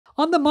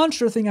On the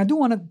monster thing, I do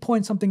want to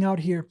point something out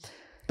here.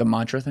 The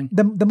mantra thing?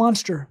 The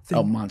monster thing.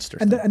 Oh, monster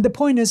and thing. The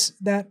point is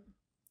that,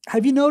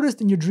 have you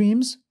noticed in your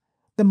dreams,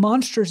 the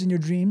monsters in your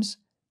dreams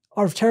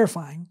are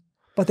terrifying,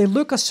 but they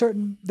look a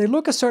certain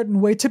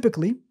way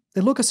typically.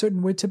 They look a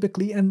certain way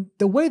typically, and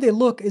the way they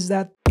look is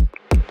that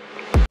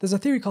there's a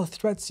theory called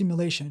threat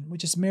simulation,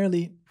 which is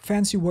merely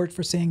fancy word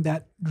for saying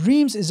that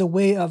dreams is a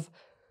way of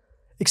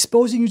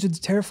exposing you to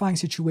terrifying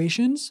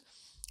situations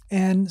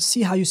and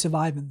see how you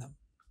survive in them.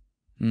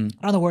 In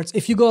other words,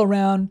 if you go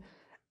around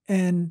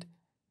and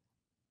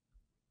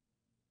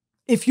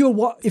if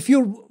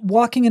you're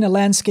walking in a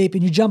landscape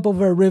and you jump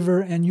over a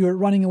river and you're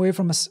running away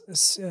from a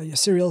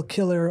serial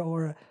killer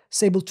or a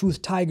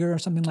saber-toothed tiger or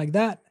something like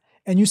that,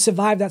 and you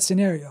survive that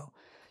scenario,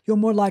 you're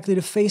more likely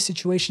to face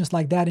situations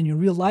like that in your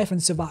real life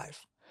and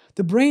survive.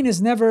 The brain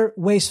is never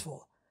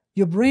wasteful.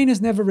 Your brain is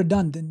never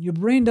redundant. Your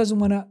brain doesn't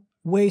want to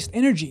waste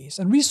energies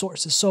and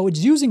resources. So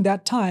it's using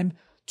that time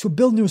to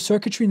build new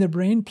circuitry in the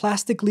brain,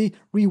 plastically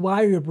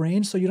rewire your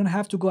brain so you don't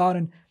have to go out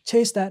and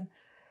chase that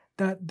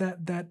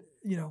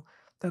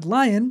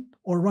lion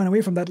or run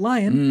away from that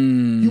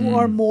lion. You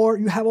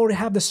already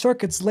have the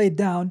circuits laid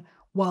down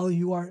while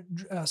you are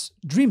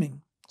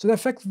dreaming. So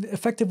that's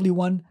effectively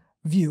one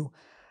view.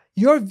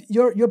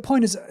 Your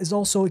point is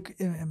also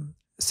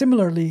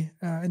similarly,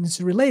 and it's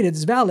related,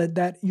 it's valid,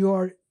 that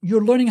you're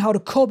learning how to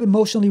cope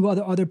emotionally with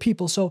other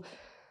people. So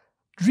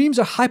dreams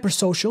are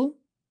hypersocial,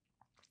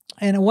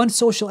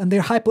 and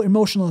they're hyper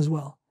emotional as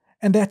well.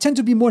 And they tend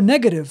to be more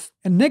negative.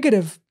 And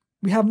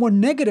we have more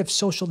negative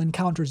social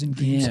encounters in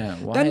dreams. Yeah,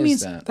 why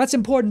is that? That's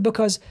important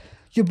because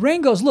your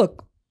brain goes,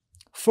 look,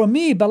 for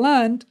me,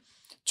 Baland,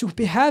 to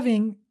be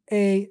having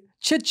a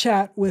chit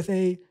chat with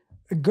a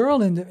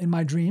girl in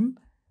my dream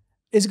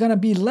is going to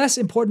be less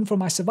important for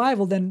my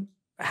survival than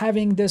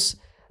having this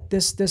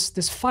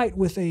fight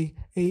with a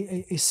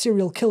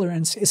serial killer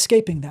and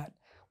escaping that.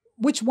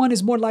 Which one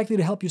is more likely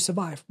to help you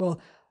survive? Well,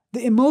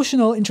 the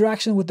emotional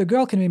interaction with the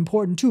girl can be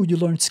important too. You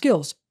learn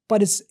skills,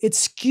 but it's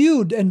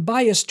skewed and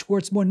biased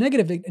towards more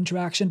negative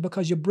interaction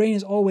because your brain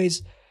is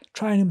always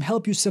trying to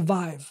help you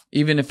survive.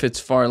 Even if it's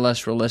far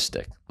less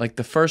realistic. Like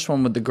the first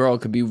one with the girl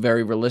could be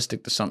very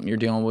realistic to something you're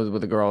dealing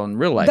with a girl in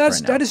real life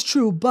right now. That is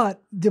true,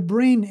 but the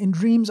brain in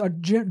dreams are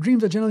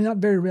generally not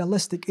very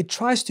realistic. It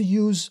tries to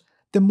use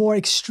the more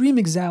extreme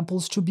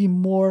examples to be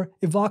more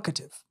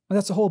evocative. And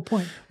that's the whole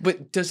point.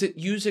 But does it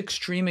use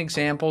extreme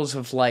examples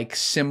of like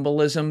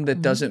symbolism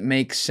that doesn't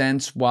make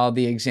sense while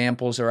the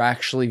examples are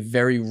actually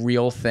very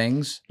real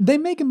things? They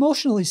make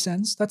emotionally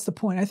sense. That's the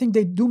point. I think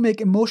they do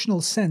make emotional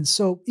sense.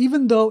 So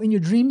even though in your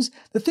dreams,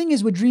 the thing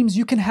is with dreams,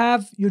 you can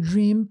have your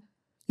dream,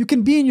 you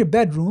can be in your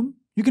bedroom,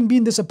 you can be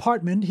in this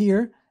apartment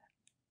here,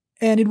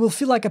 and it will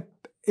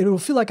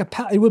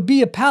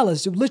be a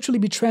palace. It will literally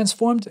be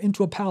transformed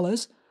into a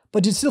palace.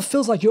 But it still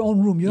feels like your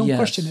own room. You don't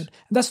question it.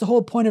 And that's the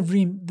whole point of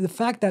dream. The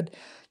fact that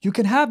you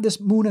can have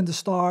this moon and the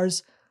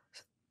stars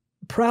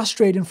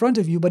prostrate in front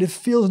of you, but it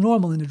feels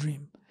normal in the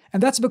dream.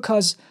 And that's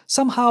because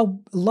somehow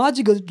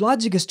logic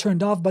is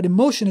turned off, but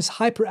emotion is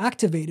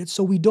hyperactivated.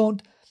 So we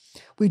don't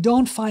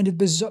find it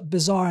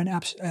bizarre and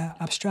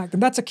abstract.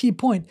 And that's a key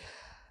point.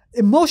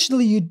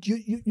 Emotionally,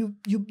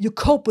 you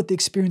cope with the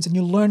experience and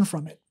you learn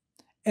from it.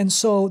 And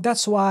so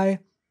that's why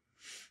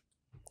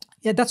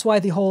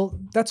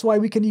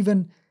we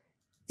can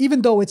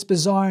even though it's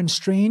bizarre and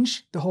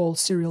strange, the whole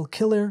serial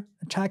killer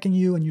attacking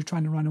you and you're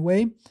trying to run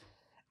away.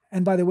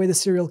 And by the way, the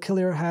serial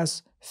killer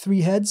has 3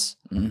 heads.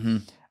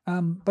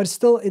 But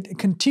still, it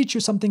can teach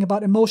you something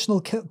about emotional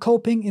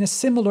coping in a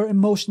similar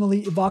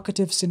emotionally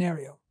evocative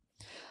scenario.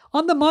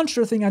 On the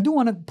monster thing, I do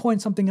want to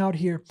point something out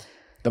here.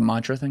 The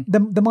mantra thing? The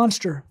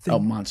monster thing. Oh,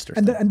 monster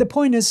thing. And the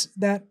point is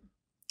that,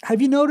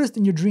 have you noticed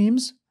in your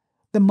dreams,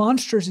 the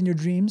monsters in your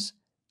dreams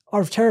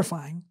are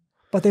terrifying,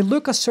 but they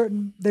look a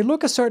certain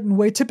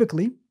way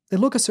typically. They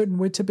look a certain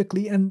way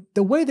typically, and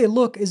the way they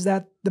look is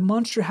that the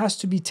monster has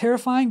to be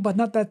terrifying, but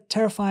not that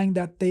terrifying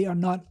that they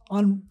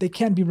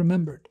can't be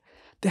remembered.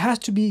 There has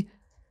to be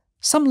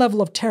some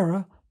level of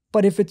terror,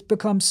 but if it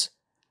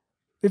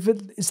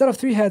instead of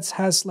 3 heads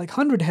has like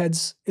 100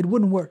 heads, it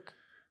wouldn't work.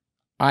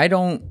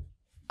 I'm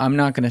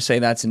not going to say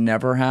that's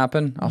never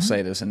happened. I'll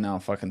say this, and now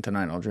fucking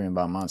tonight I'll dream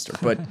about a monster.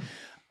 But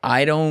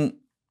I don't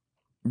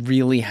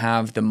really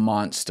have the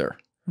monster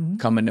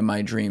come into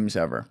my dreams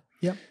ever.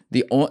 Yep.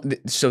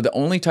 So the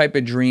only type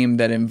of dream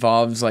that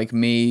involves like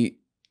me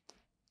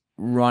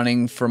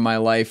running for my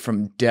life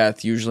from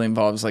death usually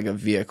involves like a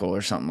vehicle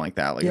or something like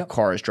that. Like a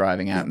car is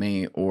driving at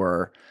me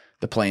or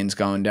the plane's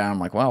going down. I'm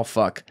like, well,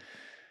 fuck.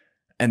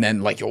 And then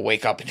like you'll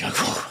wake up and you're like,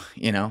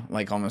 whoa,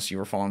 like almost you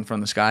were falling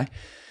from the sky.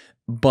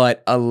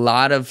 But a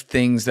lot of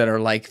things that are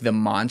like the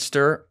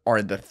monster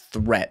are the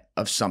threat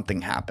of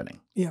something happening.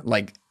 Yeah.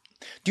 Like,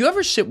 do you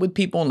ever sit with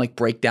people and like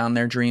break down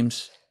their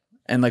dreams?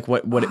 And like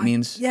what it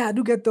means? Yeah, I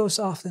do get those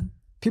often.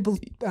 People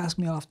ask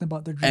me often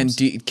about their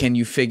dreams. And can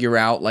you figure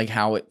out like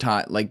how it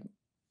like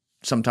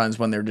sometimes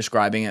when they're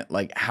describing it,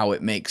 like how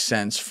it makes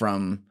sense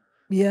from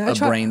a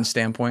brain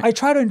standpoint? I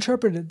try to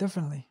interpret it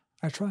differently.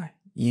 I try.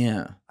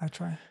 Yeah. I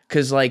try.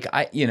 Because like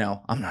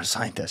I'm not a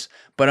scientist,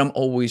 but I'm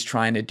always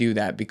trying to do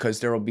that because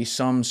there will be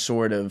some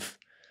sort of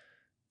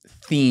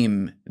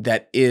theme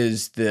that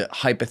is the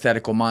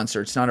hypothetical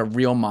monster. It's not a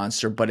real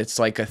monster, but it's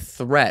like a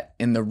threat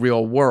in the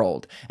real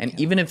world. And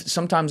even if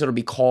sometimes it'll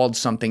be called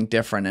something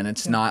different and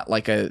it's not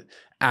like a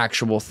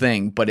actual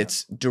thing, but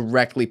it's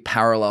directly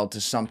parallel to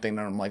something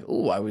that I'm like,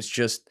 oh, I was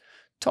just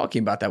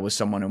talking about that with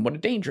someone and what a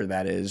danger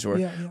that is, or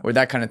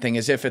that kind of thing,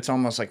 as if it's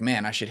almost like,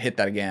 man, I should hit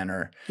that again,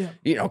 or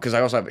because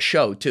I also have a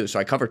show too, so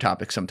I cover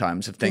topics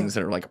sometimes of things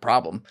that are like a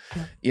problem.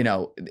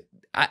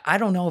 I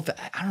don't know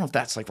if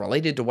that's like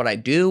related to what I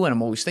do, and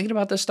I'm always thinking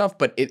about this stuff,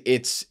 but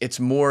it's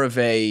more of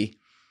a,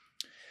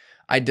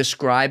 I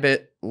describe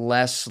it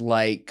less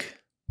like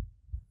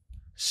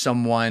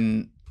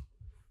someone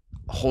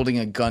holding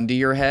a gun to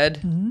your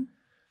head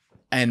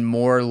and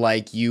more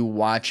like you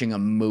watching a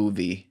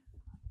movie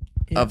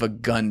of a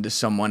gun to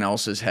someone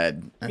else's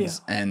head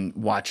and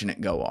watching it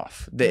go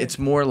off. It's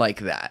more like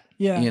that,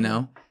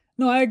 No,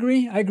 I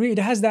agree. It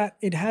has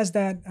that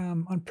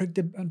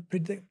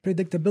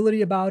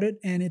unpredictability about it,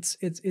 and it's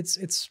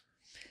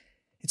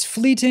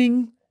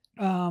fleeting.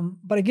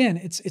 But again,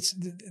 it's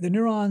the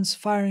neurons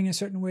firing a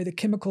certain way, the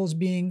chemicals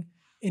being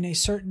in a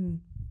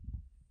certain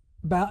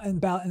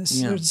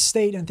certain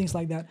state and things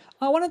like that.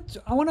 I want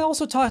to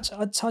also touch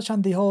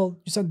on the whole,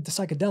 you said the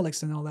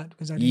psychedelics and all that,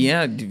 because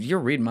you're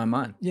reading my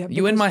mind. Yeah,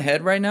 you in my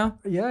head right now?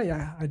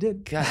 Yeah, I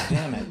did. God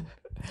damn it!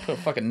 Put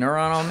a fucking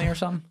neuron on me or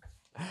something.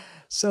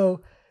 So,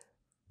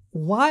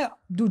 why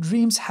do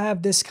dreams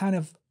have this kind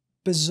of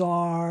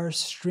bizarre,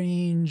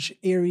 strange,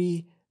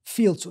 eerie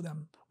feel to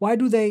them? Why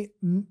do they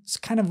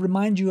kind of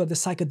remind you of the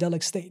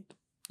psychedelic state?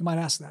 You might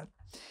ask that.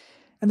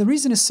 And the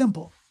reason is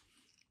simple.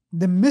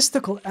 The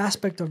mystical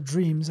aspect of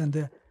dreams and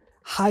the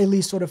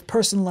highly sort of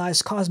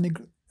personalized cosmic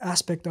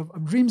aspect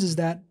of dreams is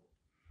that,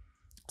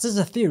 this is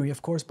a theory,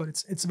 of course, but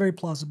it's very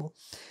plausible.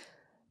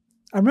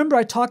 I remember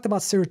I talked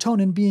about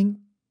serotonin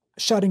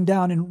shutting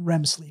down in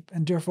REM sleep,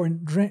 and therefore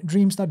in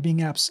dreams not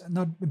being absent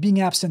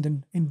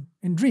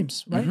in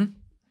dreams, right?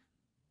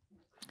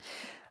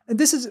 And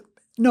this is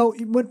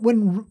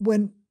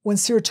when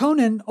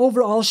serotonin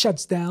overall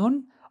shuts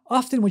down,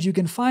 often what you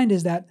can find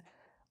is that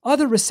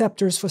other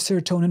receptors for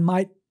serotonin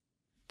might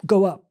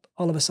go up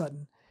all of a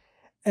sudden.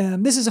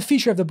 And this is a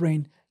feature of the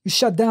brain. You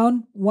shut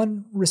down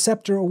one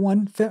receptor or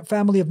one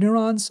family of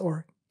neurons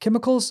or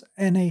chemicals,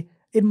 and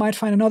it might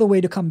find another way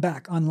to come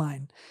back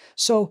online.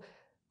 So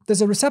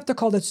there's a receptor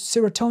called the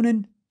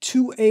serotonin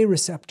 2A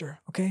receptor,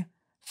 okay?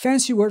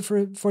 Fancy word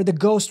for the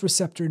ghost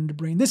receptor in the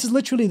brain. This is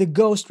literally the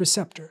ghost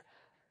receptor,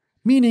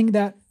 meaning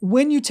that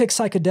when you take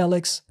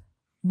psychedelics,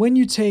 when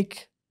you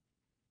take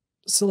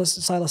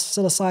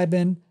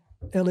psilocybin,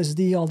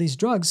 LSD, all these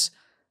drugs,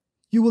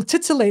 you will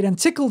titillate and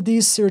tickle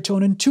these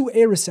serotonin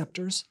 2A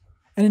receptors,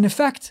 and in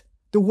effect,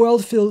 the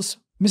world feels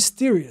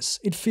mysterious.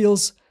 It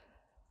feels,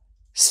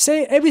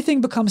 everything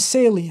becomes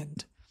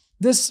salient.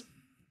 This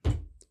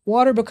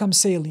water becomes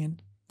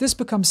salient. This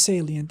becomes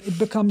salient. It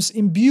becomes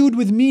imbued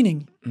with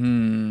meaning.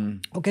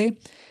 Okay?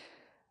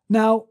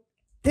 Now,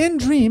 in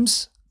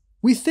dreams,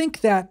 we think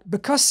that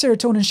because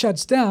serotonin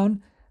shuts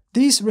down,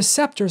 these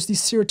receptors,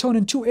 these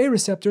serotonin 2A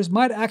receptors,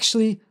 might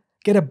actually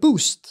get a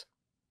boost.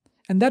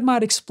 And that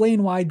might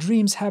explain why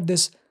dreams have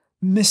this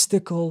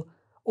mystical,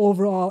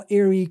 overall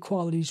eerie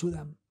quality to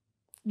them.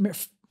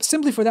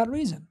 Simply for that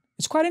reason.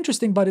 It's quite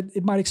interesting, but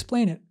it might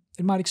explain it.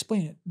 It might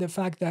explain it. The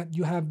fact that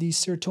you have these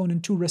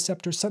serotonin 2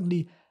 receptors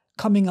suddenly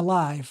coming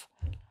alive.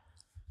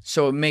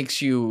 So it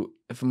makes you,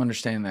 if I'm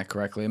understanding that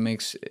correctly, it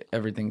makes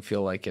everything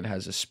feel like it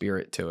has a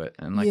spirit to it,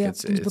 and like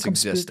it's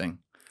existing.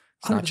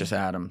 It's not just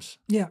atoms.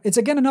 Yeah, it's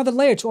again another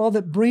layer to all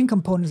the brain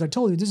components I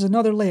told you. This is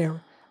another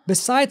layer.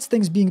 Besides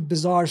things being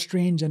bizarre,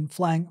 strange, and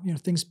flying,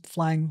 things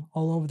flying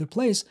all over the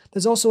place,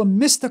 there's also a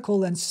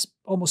mystical and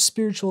almost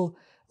spiritual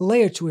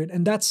layer to it,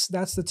 and that's the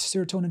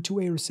serotonin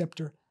 2A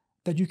receptor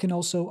that you can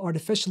also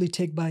artificially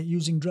take by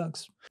using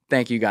drugs.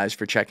 Thank you guys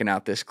for checking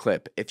out this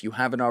clip. If you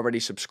haven't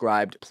already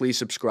subscribed, please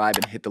subscribe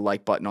and hit the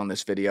like button on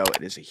this video.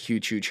 It is a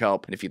huge, huge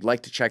help. And if you'd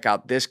like to check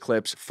out this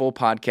clip's full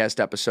podcast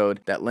episode,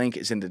 that link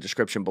is in the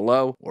description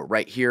below or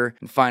right here.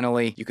 And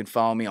finally, you can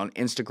follow me on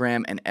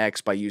Instagram and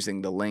X by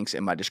using the links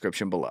in my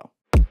description below.